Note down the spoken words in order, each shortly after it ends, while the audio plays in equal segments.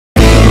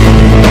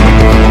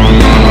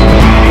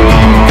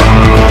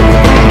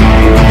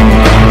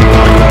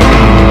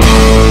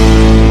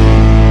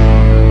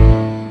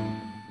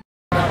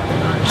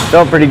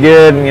felt pretty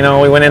good. You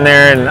know, we went in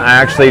there and I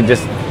actually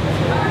just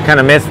kind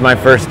of missed my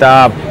first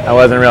stop. I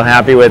wasn't real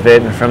happy with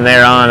it, and from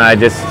there on I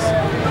just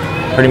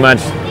pretty much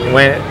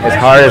went as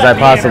hard as I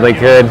possibly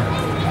could.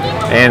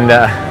 And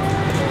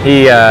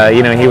he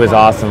was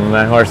awesome.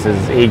 That horse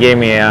he gave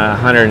me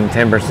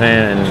 110%,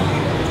 and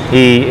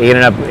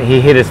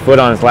he hit his foot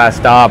on his last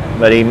stop,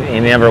 but he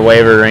never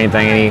wavered or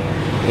anything. And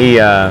he's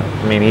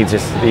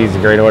a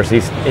great horse.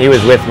 He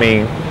was with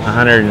me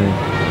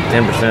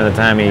 110% of the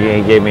time.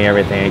 He gave me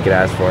everything he could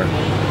ask for.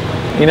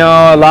 You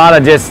know, a lot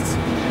of just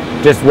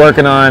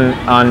working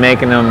on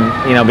making him,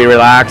 you know, be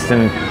relaxed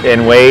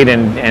and wait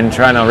and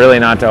trying to really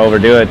not to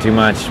overdo it too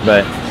much.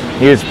 But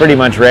he was pretty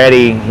much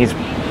ready.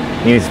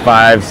 He's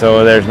 5,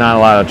 so there's not a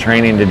lot of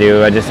training to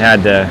do. I just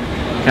had to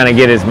kind of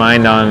get his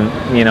mind on,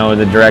 you know,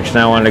 the direction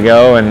I wanted to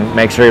go and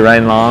make sure he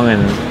ran long,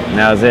 and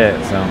that was it.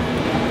 So,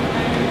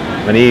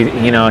 but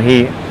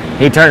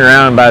he turned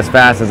around about as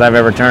fast as I've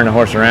ever turned a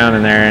horse around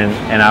in there,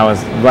 and I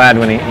was glad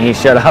when he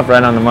shut off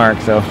right on the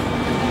mark. So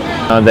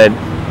that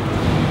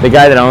the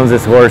guy that owns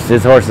this horse,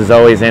 his horses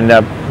always end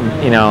up,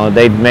 you know,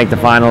 they'd make the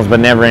finals but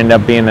never end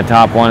up being the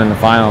top one in the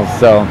finals.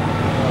 So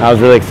I was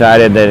really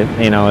excited that,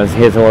 you know, it was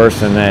his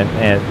horse and that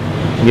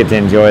get to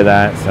enjoy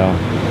that. So,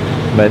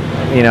 but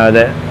you know,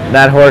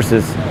 that horse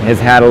has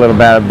had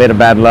a bit of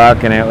bad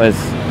luck, and it was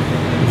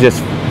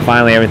just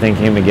finally everything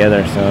came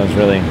together. So it was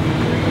really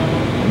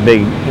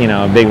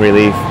a big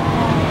relief.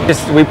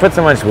 We put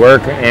so much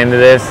work into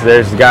this.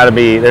 There's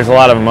a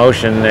lot of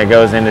emotion that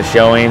goes into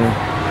showing,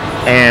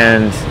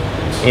 and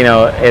you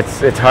know,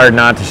 it's hard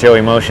not to show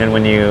emotion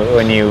when you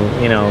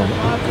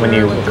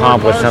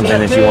accomplish something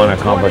that you want to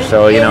accomplish.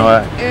 So, you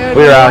know,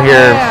 we were out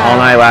here all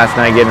night last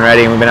night getting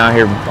ready, and we've been out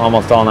here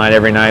almost all night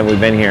every night we've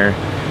been here.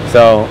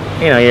 So,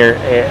 you know,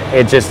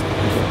 it just,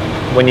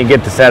 when you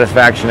get the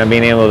satisfaction of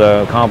being able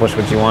to accomplish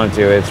what you want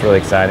to, it's really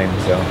exciting.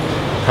 So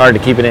it's hard to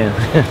keep it in.